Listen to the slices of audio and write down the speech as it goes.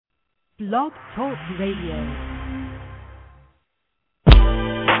Blog Talk Radio.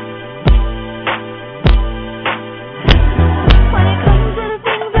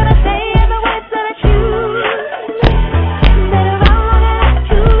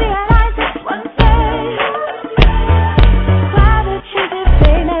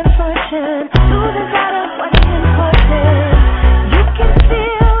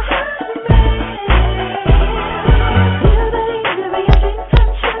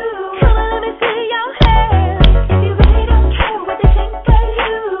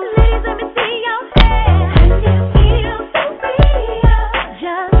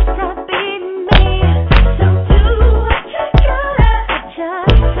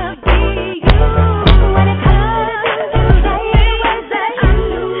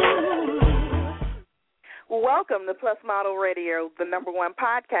 Welcome to Plus Model Radio, the number one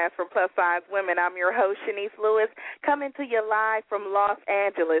podcast for plus-size women. I'm your host, Shanice Lewis, coming to you live from Los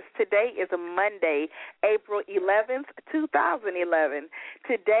Angeles. Today is a Monday, April 11th, 2011.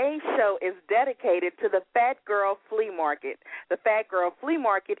 Today's show is dedicated to the Fat Girl Fleamarket. The Fat Girl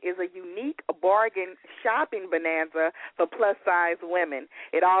Fleamarket is a unique bargain shopping bonanza for plus-size women.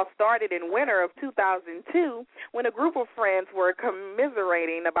 It all started in winter of 2002 when a group of friends were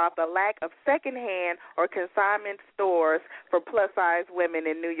commiserating about the lack of secondhand or consignment stores for plus-size women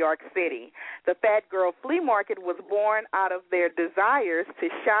in New York City. The Fat Girl Fleamarket was born out of their desires to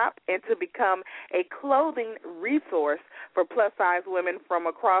shop and to become a clothing resource for plus-size women from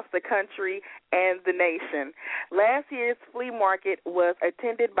across the country and the nation. Last year's flea market was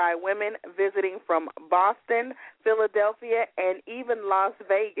attended by women visiting from Boston, Philadelphia, and even Las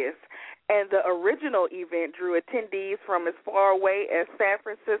Vegas. And the original event drew attendees from as far away as San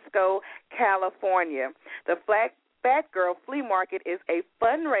Francisco, California. The Fat Girl Flea Market is a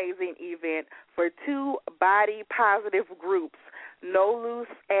fundraising event for two body-positive groups, Nolose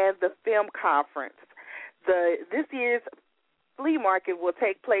and the Femme Conference. This year's flea market will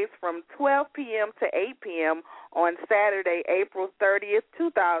take place from 12 p.m. to 8 p.m. on Saturday, April 30th,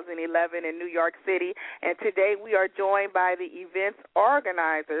 2011 in New York City. And today we are joined by the event's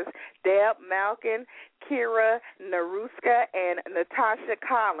organizers, Deb Malkin, Kira Naruska, and Natasha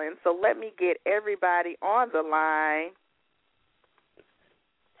Collins. So let me get everybody on the line.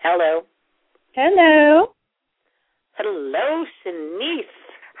 Hello. Hello. Hello, Shanice.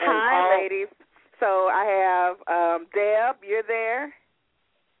 Hi, ladies. So I have Deb, you're there?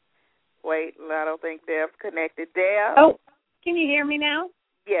 Wait, I don't think Deb's connected. Deb? Oh, can you hear me now?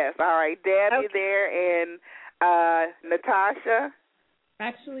 Yes, all right. Deb, okay. You're there, and Natasha?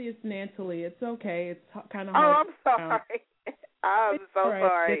 Actually, it's Natalie. It's okay. It's kind of hard. Oh, I'm sorry. I'm so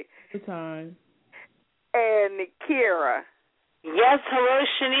sorry. It's the time. And Kira? Yes, hello,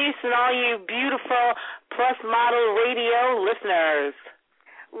 Shanice, and all you beautiful Plus Model Radio listeners.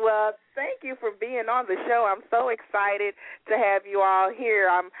 Well, thank you for being on the show. I'm so excited to have you all here.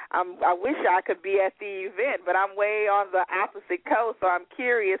 I wish I could be at the event, but I'm way on the opposite coast, so I'm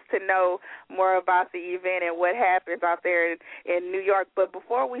curious to know more about the event and what happens out there in New York. But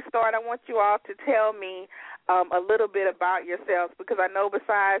before we start, I want you all to tell me a little bit about yourselves, because I know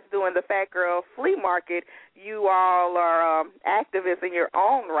besides doing the Fat Girl Flea Market, you all are activists in your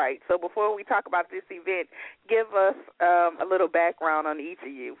own right. So before we talk about this event, give us a little background on each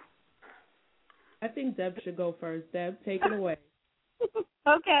of you. I think Deb should go first. Deb, take it away.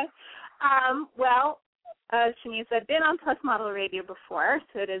 Okay. Shanice, I've been on Plus Model Radio before,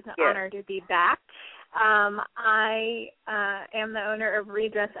 so it is an honor to be back. I am the owner of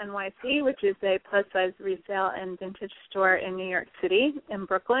Redress NYC, which is a plus-size resale and vintage store in New York City, in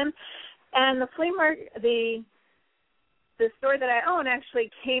Brooklyn. And the flea market, the store that I own actually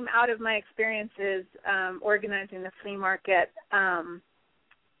came out of my experiences organizing the flea market,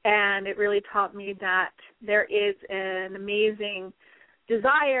 and it really taught me that there is an amazing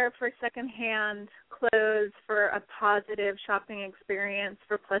desire for secondhand clothes, for a positive shopping experience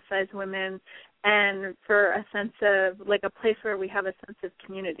for plus-size women, and for a sense of, like, a place where we have a sense of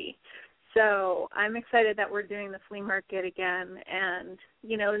community. So I'm excited that we're doing the flea market again. And,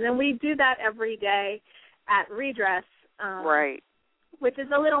 then we do that every day at Redress. Right. Which is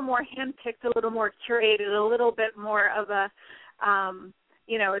a little more handpicked, a little more curated, a little bit more of a,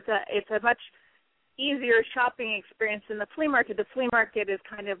 it's a much easier shopping experience than the flea market. The flea market is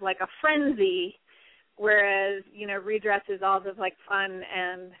kind of like a frenzy, whereas, Redress is all the, like, fun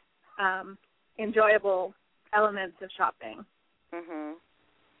and enjoyable elements of shopping. Mhm.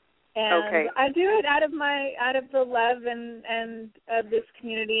 And okay. I do it out of the love and of this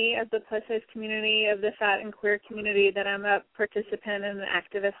community, of the plus size community, of the fat and queer community that I'm a participant and an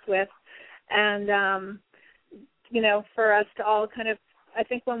activist with. And for us to all kind of I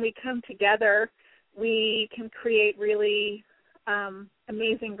think when we come together, we can create really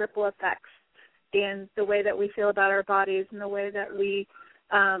amazing ripple effects in the way that we feel about our bodies and the way that we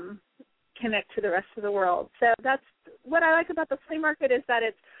connect to the rest of the world. So that's what I like about the flea market, is that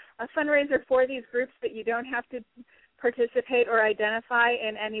it's a fundraiser for these groups, but you don't have to participate or identify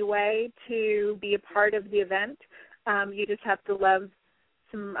in any way to be a part of the event. You just have to love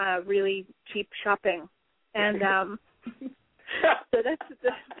some really cheap shopping. And so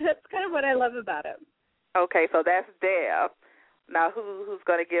that's kind of what I love about it. Okay, so that's Deb. Now, who's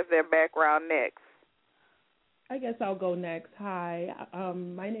going to give their background next? I guess I'll go next. Hi,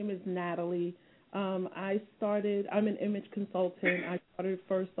 my name is Natalie. I'm an image consultant. I started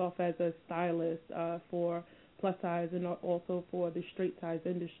first off as a stylist for plus size and also for the straight size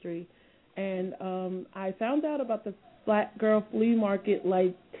industry. And I found out about the Fat Girl Fleamarket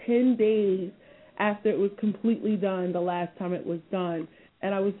like 10 days after it was completely done the last time it was done.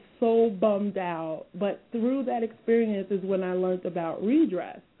 And I was so bummed out. But through that experience is when I learned about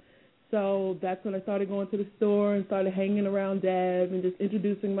redress. So that's when I started going to the store and started hanging around Deb and just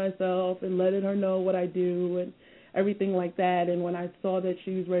introducing myself and letting her know what I do and everything like that. And when I saw that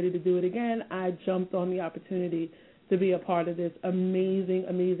she was ready to do it again, I jumped on the opportunity to be a part of this amazing,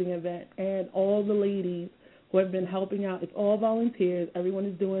 amazing event. And all the ladies who have been helping out, it's all volunteers. Everyone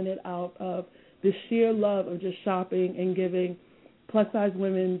is doing it out of the sheer love of just shopping and giving plus-size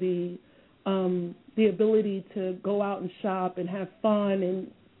women the ability to go out and shop and have fun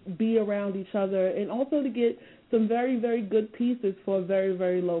and be around each other, and also to get some very, very good pieces for very,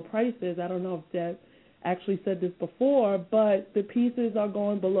 very low prices. I don't know if Deb actually said this before, but the pieces are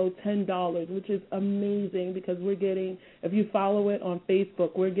going below $10, which is amazing because we're getting, if you follow it on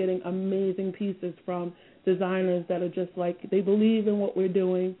Facebook, we're getting amazing pieces from designers that are just like, they believe in what we're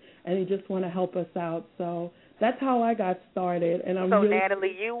doing and they just want to help us out. So that's how I got started. And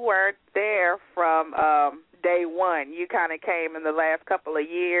Natalie, you weren't there from day one. You kind of came in the last couple of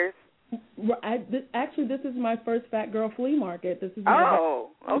years. Actually, this is my first Fat Girl Flea Market. This is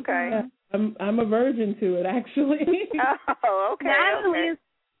okay. I'm a virgin to it, actually. Oh, okay. Natalie's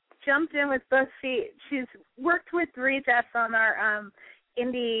jumped in with both feet. She's worked with Regis on our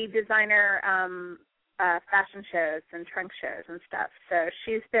indie designer fashion shows and trunk shows and stuff. So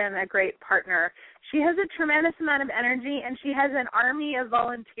she's been a great partner. She has a tremendous amount of energy, and she has an army of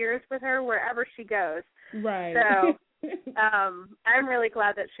volunteers with her wherever she goes. Right. So I'm really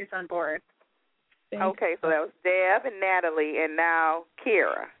glad that she's on board. Okay, so that was Deb and Natalie, and now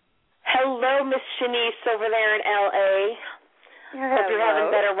Kira. Hello, Miss Shanice over there in L.A. Hope you're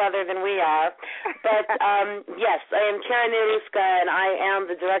having better weather than we are. But, yes, I am Kira Neruska, and I am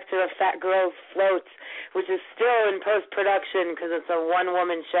the director of Fat Girl Floats, which is still in post-production because it's a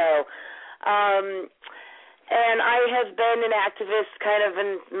one-woman show. And I have been an activist kind of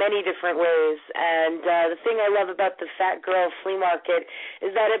in many different ways. And the thing I love about the Fat Girl Flea Market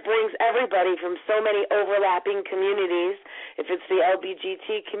is that it brings everybody from so many overlapping communities. If it's the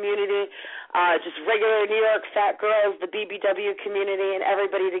LGBT community, just regular New York fat girls, the BBW community, and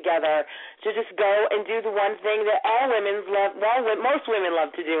everybody together to just go and do the one thing that most women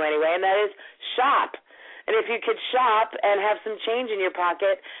love to do anyway, and that is shop. And if you could shop and have some change in your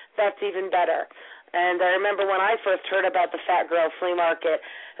pocket, that's even better. And I remember when I first heard about the Fat Girl Flea Market,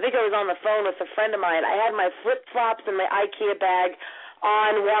 I think I was on the phone with a friend of mine. I had my flip-flops and my IKEA bag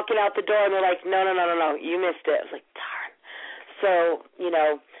on, walking out the door, and they're like, no, you missed it. I was like, darn. So,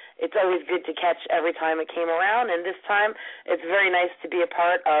 it's always good to catch every time it came around, and this time it's very nice to be a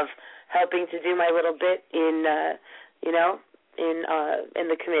part of helping to do my little bit in the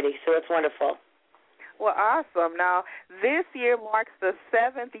committee. So it's wonderful. Well, awesome. Now, this year marks the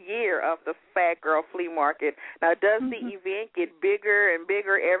 7th year of the Fat Girl Flea Market. Now, does the event get bigger and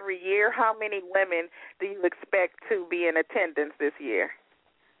bigger every year? How many women do you expect to be in attendance this year?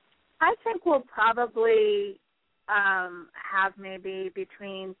 I think we'll probably have maybe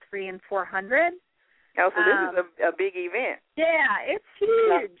between 300 and 400. Oh, so this is a big event. Yeah, it's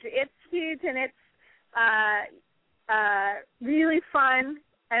huge. It's huge, and it's really fun.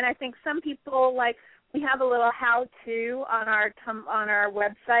 And I think some people we have a little how-to on our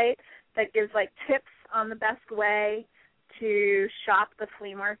website that gives tips on the best way to shop the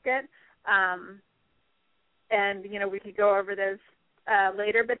flea market. And we could go over those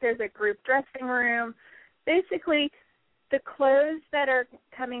later. But there's a group dressing room. Basically, the clothes that are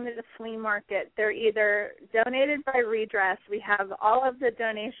coming to the flea market, they're either donated by Redress. We have all of the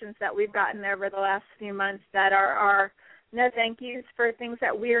donations that we've gotten over the last few months that are our no thank yous for things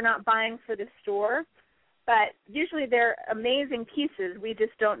that we are not buying for the store. But usually they're amazing pieces. We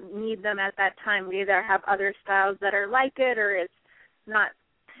just don't need them at that time. We either have other styles that are like it, or it's not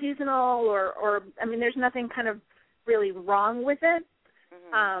seasonal or I mean, there's nothing kind of really wrong with it.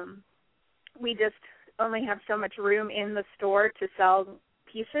 Mm-hmm. We just only have so much room in the store to sell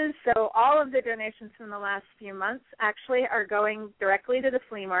pieces. So all of the donations from the last few months actually are going directly to the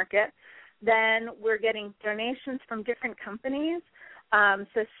flea market. Then we're getting donations from different companies.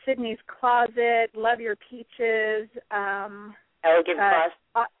 So Sydney's Closet, Love Your Peaches, Elegant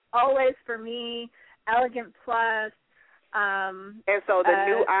Plus. Always for Me, Elegant Plus. And so the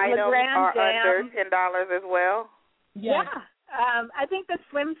new items are under $10 as well? Yeah. I think the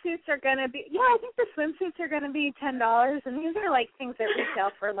swimsuits are going to be, $10, and these are like things that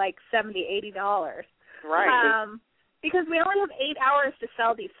retail for like $70, $80. Right. Because we only have 8 hours to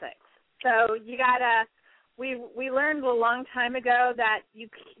sell these things. So you gotta, we learned a long time ago that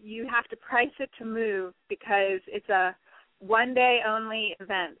you have to price it to move because it's a one-day only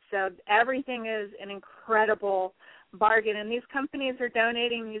event. So everything is an incredible bargain, and these companies are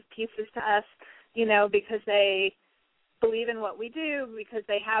donating these pieces to us, because they believe in what we do, because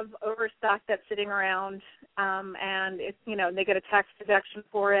they have overstock that's sitting around, and it's, they get a tax deduction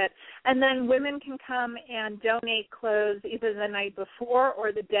for it. And then women can come and donate clothes either the night before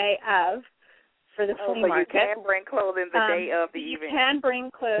or the day of for the flea market. So you can bring clothing the day of the event. You can bring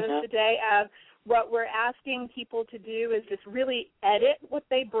clothes the day of. What we're asking people to do is just really edit what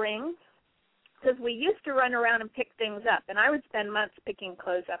they bring, because we used to run around and pick things up, and I would spend months picking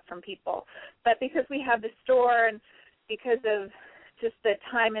clothes up from people. But because we have the store and because of just the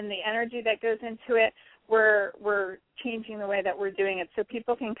time and the energy that goes into it, we're changing the way that we're doing it so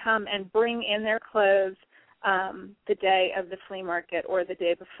people can come and bring in their clothes the day of the flea market or the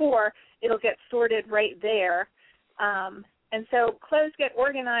day before. It'll get sorted right there. And so clothes get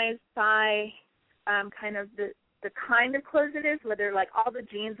organized by kind of the kind of clothes it is, whether like all the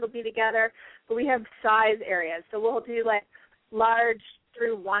jeans will be together, but we have size areas. So we'll do like large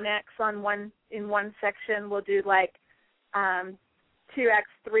through 1X in one section. We'll do like 2X,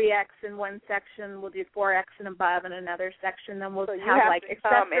 3X in one section. We'll do 4X and above in another section. Then we'll have like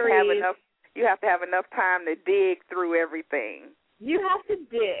accessories. You have to have enough time to dig through everything. You have to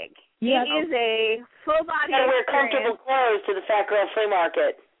dig. Yeah. It is a full body experience. Wear comfortable clothes to the Fat Girl Flea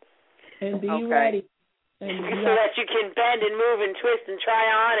Market. And be ready. And so that you can bend and move and twist and try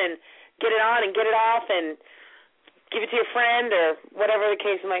on and get it off and give it to your friend or whatever the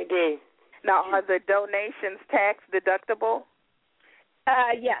case might be. Now, are the donations tax deductible?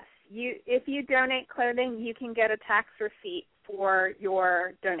 Yes. If you donate clothing, you can get a tax receipt for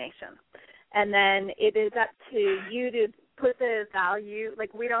your donation. And then it is up to you to put the value,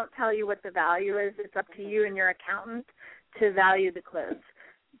 like we don't tell you what the value is. It's up to you and your accountant to value the clothes.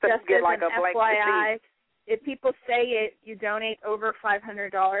 So just get as like an a blank FYI, receipt. If people say you donate over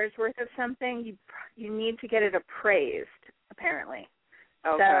 $500 worth of something, you need to get it appraised, apparently.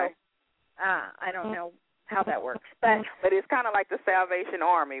 Okay. So I don't know how that works, but it's kind of like the Salvation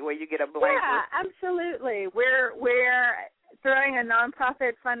Army where you get a blank. Yeah, absolutely. We're throwing a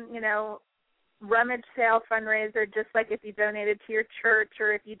nonprofit fund, rummage sale fundraiser, just like if you donated to your church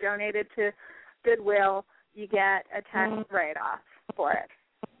or if you donated to Goodwill, you get a tax write-off for it.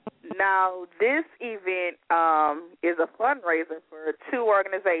 Now, this event is a fundraiser for two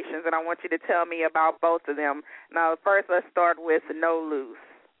organizations, and I want you to tell me about both of them. Now, first, let's start with Nolose.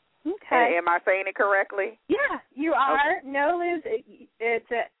 Okay. Am I saying it correctly? Yeah, you are. Okay. Nolose,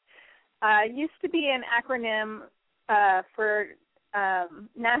 it used to be an acronym for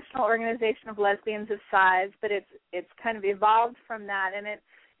National Organization of Lesbians of Size, but it's kind of evolved from that, and it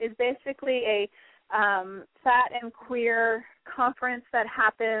is basically a fat and queer conference that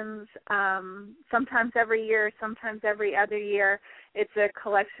happens sometimes every year, sometimes every other year. It's a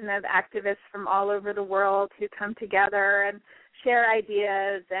collection of activists from all over the world who come together and share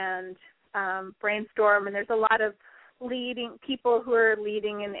ideas and brainstorm, and there's a lot of leading people who are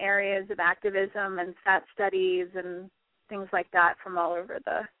leading in areas of activism and fat studies and things like that from all over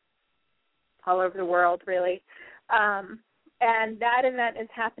the world, really. And that event is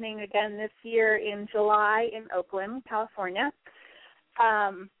happening again this year in July in Oakland, California.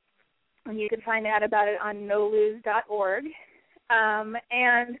 And you can find out about it on nolose.org.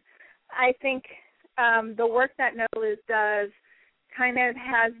 And I think the work that Nolose does kind of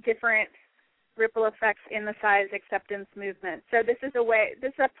has different ripple effects in the size acceptance movement. So this is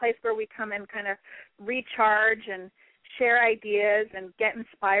a place where we come and kind of recharge and share ideas and get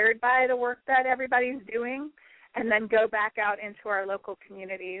inspired by the work that everybody's doing, and then go back out into our local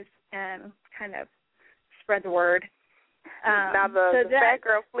communities and kind of spread the word. Now, the Fat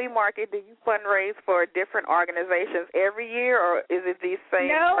Girl Flea Market, do you fundraise for different organizations every year, or is it these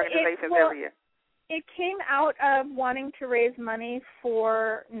same organizations every year? It came out of wanting to raise money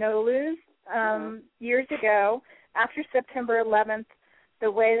for Nolose years ago. After September 11th, the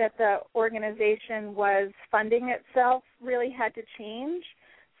way that the organization was funding itself really had to change.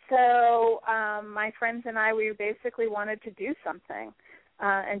 So my friends and I, we basically wanted to do something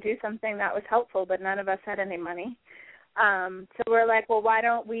and do something that was helpful, but none of us had any money. So we're like, well, why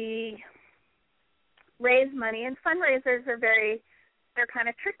don't we raise money? And fundraisers are they're kind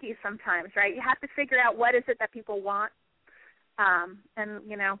of tricky sometimes, right? You have to figure out what is it that people want. And,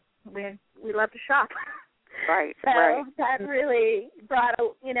 you know, we love to shop. Right, so right. that really brought,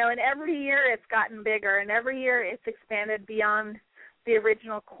 and every year it's gotten bigger, and every year it's expanded beyond the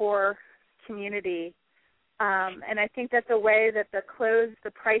original core community. And I think that the way that the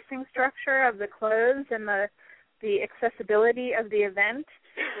pricing structure of the clothes and the accessibility of the event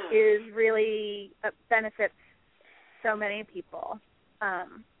is really benefits so many people.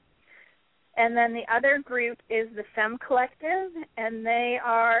 And then the other group is the Femme Collective, and they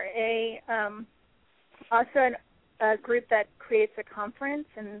are also a group that creates a conference,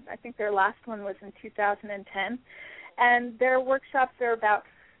 and I think their last one was in 2010. And their workshops are about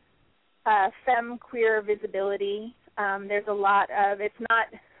femme queer visibility. There's a lot of, it's not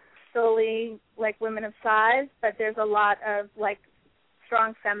solely like women of size, but there's a lot of like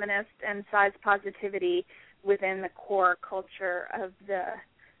strong feminist and size positivity within the core culture of the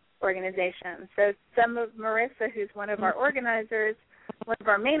organization. So some of Marissa, who's one of our organizers, one of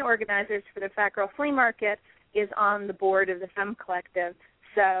our main organizers for the Fat Girl Fleamarket, is on the board of the Femme Collective.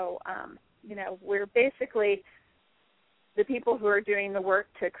 So, we're basically the people who are doing the work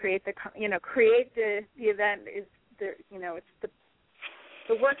to create the event is it's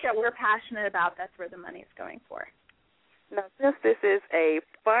the work that we're passionate about. That's where the money is going for. Now, since this is a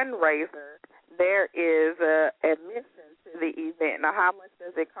fundraiser, there is admission to the event. Now, how much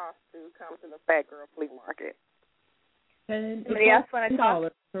does it cost to come to the Fat Girl Fleamarket? And somebody else want to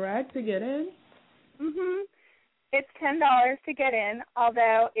talk? Correct, to get in? Mm-hmm. It's $10 to get in,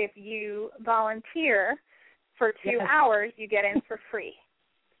 although if you volunteer for 2 hours, you get in for free.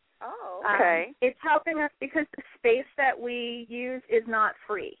 Oh, okay. It's helping us because the space that we use is not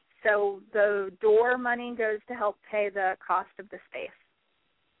free. So the door money goes to help pay the cost of the space.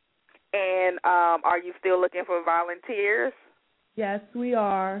 And are you still looking for volunteers? Yes, we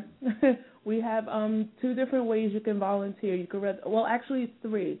are. We have 2 different ways you can volunteer. You could actually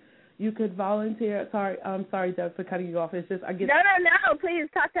 3. You could volunteer. Sorry, Deb, for cutting you off. It's just I get. No. Please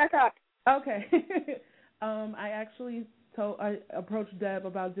talk. Okay. I approached Deb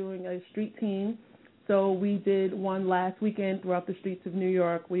about doing a street team. So we did one last weekend throughout the streets of New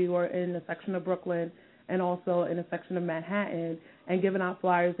York. We were in a section of Brooklyn and also in a section of Manhattan and giving out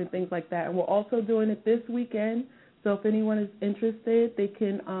flyers and things like that. And we're also doing it this weekend. So if anyone is interested, they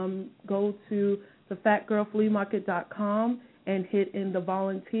can go to thefatgirlfleamarket.com and hit in the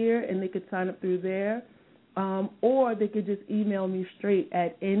volunteer, and they could sign up through there. Or they could just email me straight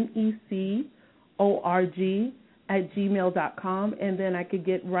at necorg@gmail.com, and then I could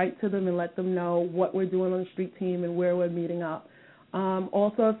get right to them and let them know what we're doing on the street team and where we're meeting up.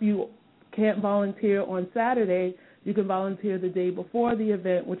 Also, if you can't volunteer on Saturday, you can volunteer the day before the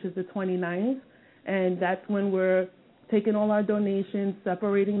event, which is the 29th, and that's when we're taking all our donations,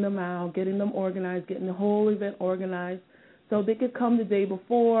 separating them out, getting them organized, getting the whole event organized. So they could come the day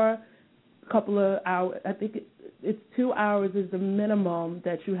before, a couple of hours. I think it's 2 hours is the minimum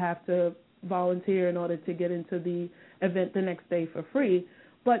that you have to volunteer in order to get into the event the next day for free.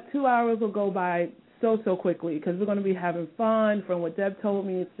 But 2 hours will go by so quickly because we're going to be having fun. From what Deb told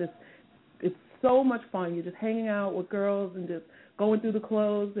me, it's so much fun. You're just hanging out with girls and just going through the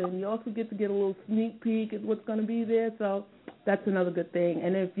clothes, and you also get to get a little sneak peek at what's going to be there. So that's another good thing.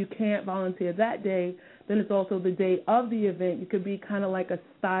 And if you can't volunteer that day, then it's also the day of the event. You could be kind of like a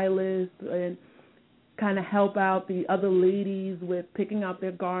stylist and kind of help out the other ladies with picking out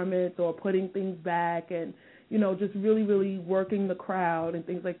their garments or putting things back and, just really, really working the crowd and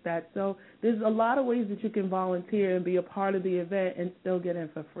things like that. So there's a lot of ways that you can volunteer and be a part of the event and still get in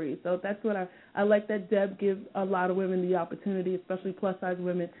for free. So that's what I like that Deb gives a lot of women the opportunity, especially plus-size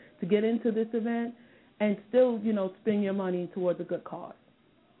women, to get into this event and still, spend your money towards a good cause.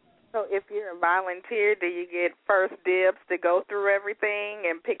 So if you're a volunteer, do you get first dibs to go through everything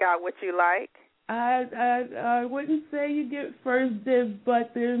and pick out what you like? I wouldn't say you get first dibs,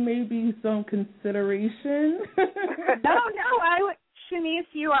 but there may be some consideration. No,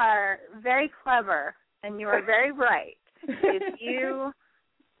 Shanice, you are very clever and you are very right. If you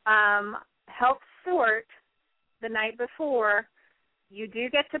help sort the night before, you do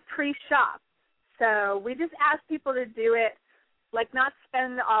get to pre-shop. So we just ask people to do it not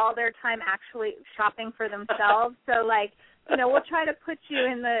spend all their time actually shopping for themselves. So, like, you know, we'll try to put you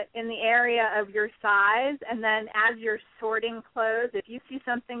in the area of your size, and then as you're sorting clothes, if you see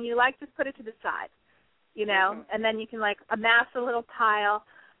something you like, just put it to the side, you know, and then you can, like, amass a little pile.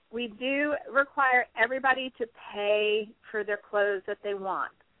 We do require everybody to pay for their clothes that they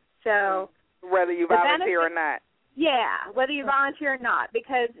want. So whether you volunteer or not. Yeah, whether you volunteer or not,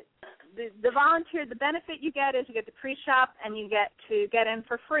 because the benefit you get is you get to pre-shop and you get to get in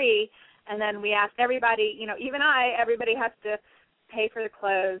for free. And then we ask everybody, you know, everybody has to pay for the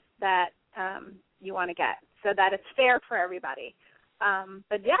clothes that you want to get, so that it's fair for everybody.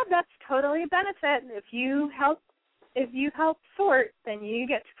 But yeah, that's totally a benefit. If you help sort, then you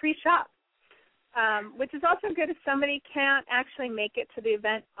get to pre-shop, which is also good if somebody can't actually make it to the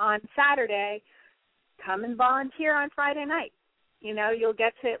event on Saturday. Come and volunteer on Friday night. You know, you'll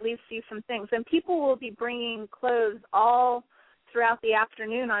get to at least see some things. And people will be bringing clothes all throughout the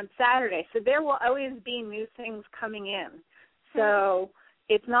afternoon on Saturday. So there will always be new things coming in. So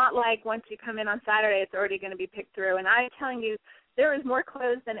it's not like once you come in on Saturday, it's already going to be picked through. And I'm telling you, there is more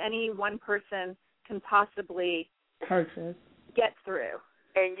clothes than any one person can possibly purchase, get through.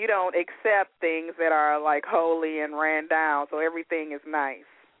 And you don't accept things that are, like, holy and ran down, so everything is nice.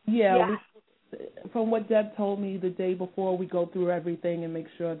 Yeah. From what Deb told me the day before, we go through everything and make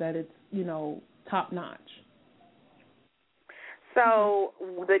sure that it's, you know, top-notch. So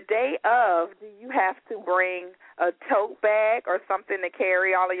the day of, do you have to bring a tote bag or something to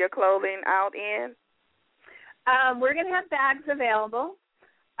carry all of your clothing out in? We're going to have bags available,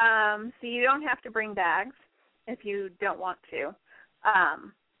 so you don't have to bring bags if you don't want to,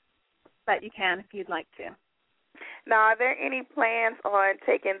 but you can if you'd like to. Now, are there any plans on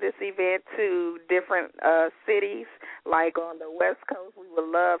taking this event to different cities, like on the West Coast? We would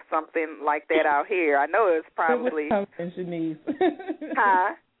love something like that out here. I know it's probably... Shanice.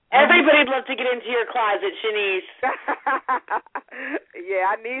 Huh? Everybody'd love to get into your closet, Shanice. Yeah,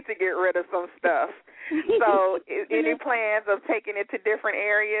 I need to get rid of some stuff. So, any plans of taking it to different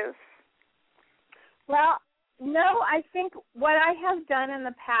areas? Well, no, I think what I have done in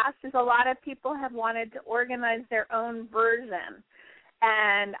the past is a lot of people have wanted to organize their own version,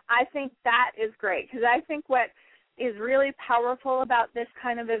 and I think that is great, because I think what is really powerful about this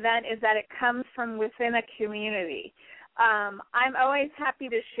kind of event is that it comes from within a community. I'm always happy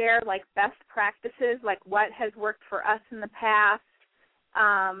to share, like, best practices, like what has worked for us in the past.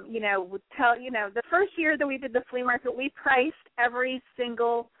 The first year that we did the flea market, we priced every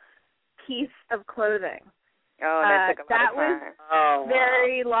single piece of clothing. Oh, that took a lot of time. That was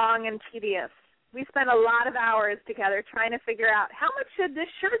very long and tedious. We spent a lot of hours together trying to figure out how much should this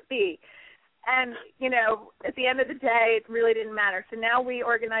shirt be. And, you know, at the end of the day, it really didn't matter. So now we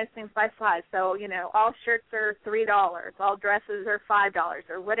organize things by size. So, you know, all shirts are $3, all dresses are $5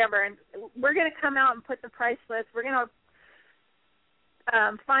 or whatever. And we're going to come out and put the price list. We're going to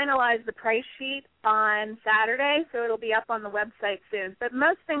finalize the price sheet on Saturday, so it'll be up on the website soon. But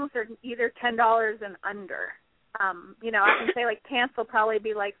most things are either $10 and under. I can say, like, pants will probably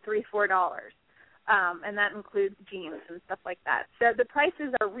be like $3-4, and that includes jeans and stuff like that. So the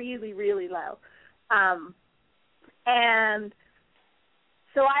prices are really, really low. And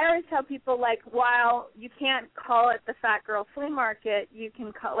so I always tell people, like, while you can't call it the Fat Girl Flea Market, you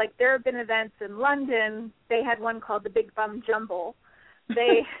can call, like, there have been events in London. They had one called the Big Bum Jumble.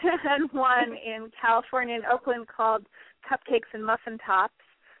 They had one in California and Oakland called Cupcakes and Muffin Tops.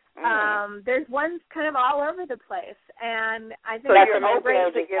 There's ones kind of all over the place, and I think so you're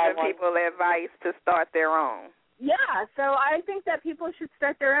open to giving people advice to start their own. Yeah, so I think that people should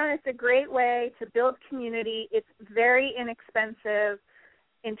start their own. It's a great way to build community. It's very inexpensive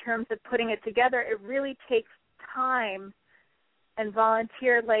in terms of putting it together. It really takes time and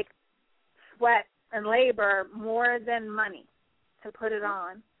volunteer, like, sweat and labor more than money to put it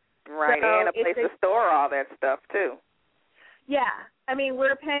on. Right, so and a place to store all that stuff, too. Yeah. I mean,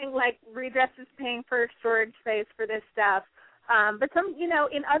 we're paying, like, Redress is paying for storage space for this stuff. But some,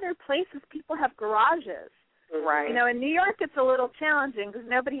 in other places, people have garages. Right. In New York, it's a little challenging because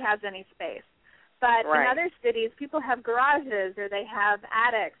nobody has any space. But in other cities, people have garages, or they have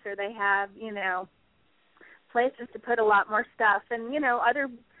attics, or they have, places to put a lot more stuff. And, other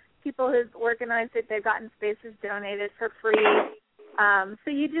people who've organized it, they've gotten spaces donated for free.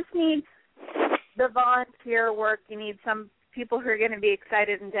 So you just need the volunteer work. You need some people who are going to be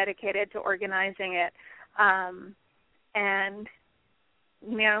excited and dedicated to organizing it. And,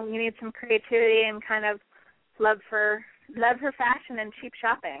 you need some creativity and kind of love for fashion and cheap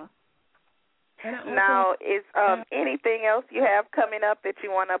shopping. Now, is anything else you have coming up that you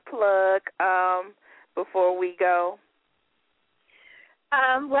want to plug before we go?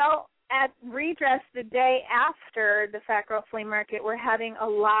 Well, at Redress, the day after the Fat Girl Flea Market, we're having a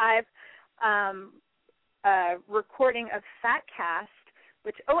live recording of Fatcast,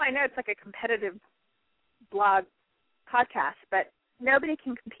 which, I know it's like a competitive blog podcast, but nobody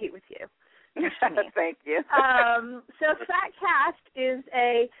can compete with you. Thank you. So Fatcast is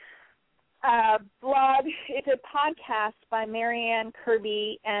a blog. It's a podcast by Marianne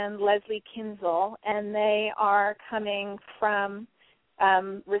Kirby and Leslie Kinzel, and they are coming from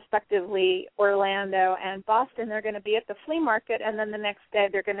respectively Orlando and Boston. They're going to be at the flea market, and then the next day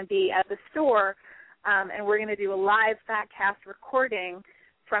they're going to be at the store, and we're going to do a live Fatcast recording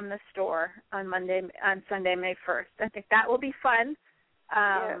from the store on Sunday, May 1st. I think that will be fun.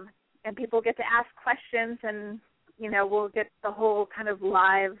 And people get to ask questions, and, we'll get the whole kind of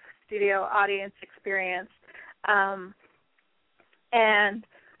live studio audience experience. And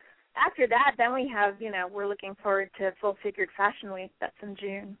after that, then we have, we're looking forward to Full Figured Fashion Week. That's in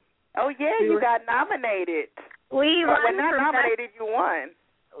June. Oh, yeah, you got nominated. We won. Not nominated, you won.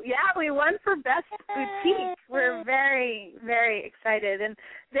 Yeah, we won for Best Boutique. We're very, very excited. And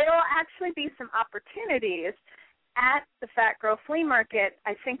there will actually be some opportunities at the Fat Girl Flea Market,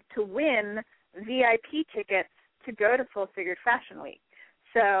 I think, to win VIP tickets to go to Full Figured Fashion Week.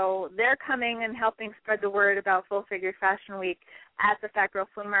 So they're coming and helping spread the word about Full Figured Fashion Week at the Fat Girl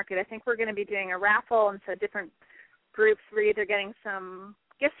Flea Market. I think we're going to be doing a raffle, and so different groups were either getting some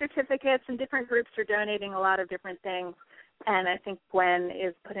gift certificates, and different groups are donating a lot of different things. And I think Gwen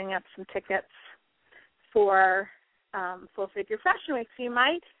is putting up some tickets for Full Figure Fashion Week. So you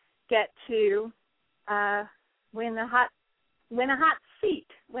might get to win a hot seat,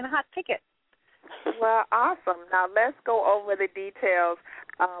 win a hot ticket. Well, awesome. Now let's go over the details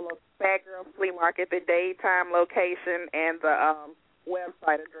of Fat Girl Flea Market, the day, time, location, and the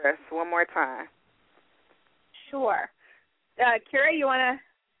website address one more time. Sure. Kira, you want to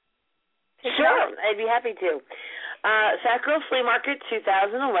take it Sure, out? I'd be happy to. Fat Girl Flea Market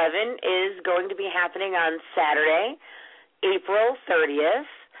 2011 is going to be happening on Saturday, April 30th,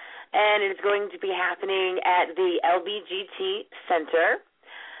 and it's going to be happening at the LGBT Center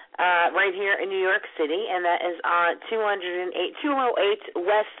right here in New York City, and that is on 208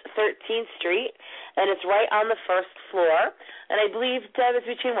 West 13th Street, and it's right on the first floor. And I believe that is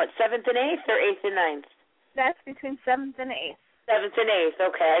between, 7th and 8th or 8th and 9th? That's between 7th and 8th. 7th and 8th,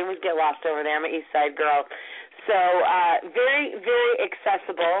 okay. I always get lost over there. I'm an East Side girl. So very, very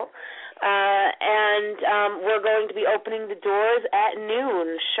accessible. And we're going to be opening the doors at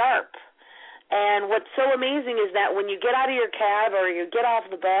noon sharp. And what's so amazing is that when you get out of your cab or you get off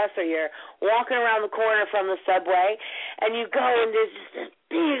the bus or you're walking around the corner from the subway and you go and there's just this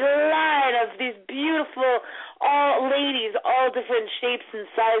big line of these beautiful all ladies, all different shapes and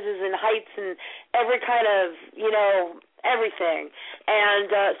sizes and heights and every kind of, everything.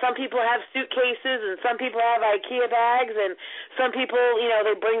 And some people have suitcases and some people have IKEA bags and some people,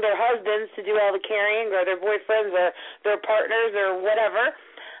 they bring their husbands to do all the carrying or their boyfriends or their partners or whatever.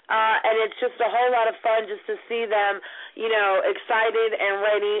 And it's just a whole lot of fun just to see them, excited and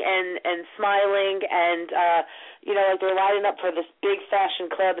ready and smiling and, like they're lining up for this big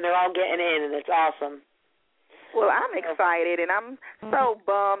fashion club and they're all getting in and it's awesome. Well, I'm excited, and I'm so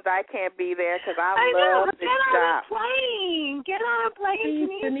bummed I can't be there because I love this Get on shop. a plane. Get on a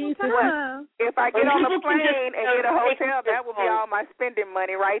plane. If I get on a plane and get a hotel, that will be all my spending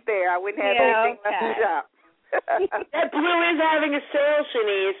money right there. I wouldn't have anything left to shop. That Blue is having a sale,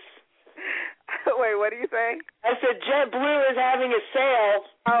 Shanice. Wait, what are you saying? I said JetBlue is having a sale.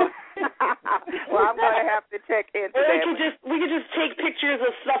 Oh, well, I'm going to have to check into that. We could just take pictures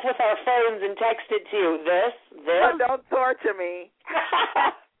of stuff with our phones and text it to you. This. Oh, don't torture me.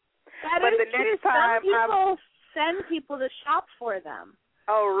 But the next time, some people send people to shop for them.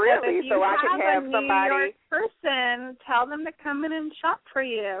 Oh, really? So I can have somebody. New York person, tell them to come in and shop for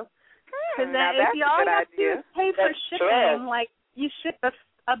you. Because if you all have idea. to pay for shipping, true. like you ship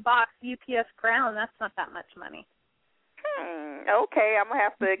a box UPS Ground, that's not that much money. Okay, I'm gonna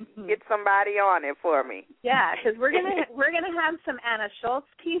have to get somebody on it for me. Yeah, because we're gonna have some Anna Schultz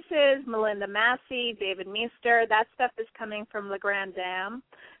pieces, Melinda Massey, David Meester. That stuff is coming from Le Grand Dame.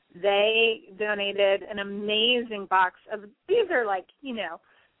 They donated an amazing box of these are like $300,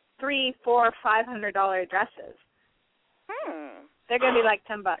 $400, $500 dresses. They're gonna be like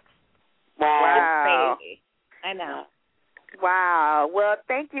 $10. Wow. Crazy. I know. Wow. Well,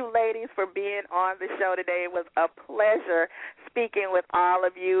 thank you, ladies, for being on the show today. It was a pleasure speaking with all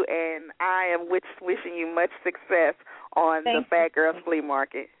of you, and I am wishing you much success on the Fat Girl Flea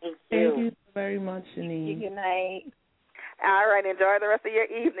Market. Thank you very much, Shanice. Good night. All right. Enjoy the rest of your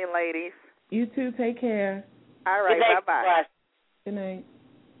evening, ladies. You too. Take care. All right. Bye-bye. Good night.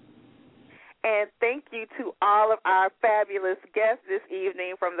 And thank you to all of our fabulous guests this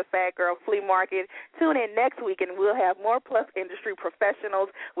evening from the Fat Girl Flea Market. Tune in next week, and we'll have more Plus industry professionals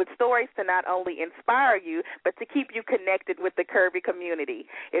with stories to not only inspire you, but to keep you connected with the curvy community.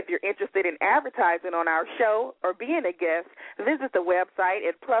 If you're interested in advertising on our show or being a guest, visit the website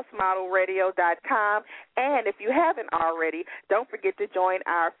at plusmodelradio.com. And if you haven't already, don't forget to join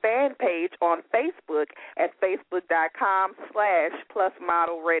our fan page on Facebook at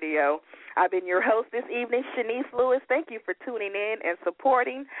facebook.com/plusmodelradio. I've been your host this evening, Shanice Lewis. Thank you for tuning in and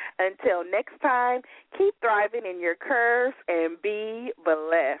supporting. Until next time, keep thriving in your curves and be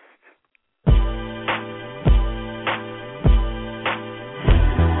blessed.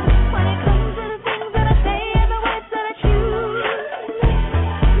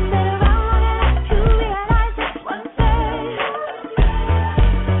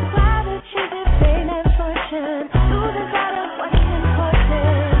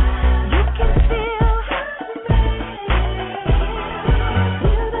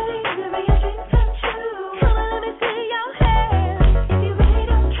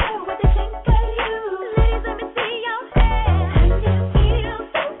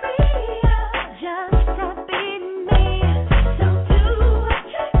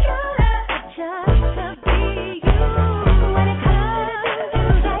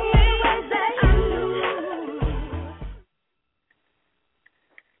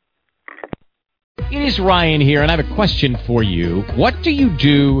 It is Ryan here, and I have a question for you. What do you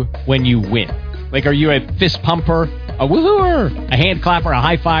do when you win? Like, are you a fist pumper, a woohooer, a hand clapper, a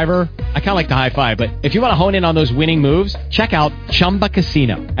high fiver? I kind of like the high five, but if you want to hone in on those winning moves, check out Chumba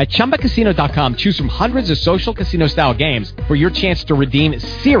Casino. At ChumbaCasino.com, choose from hundreds of social casino-style games for your chance to redeem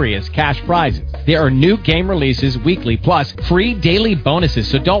serious cash prizes. There are new game releases weekly, plus free daily bonuses,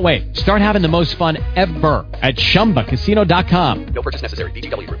 so don't wait. Start having the most fun ever at ChumbaCasino.com. No purchase necessary.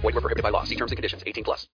 VGW Group. Void where prohibited by law. See terms and conditions. 18+.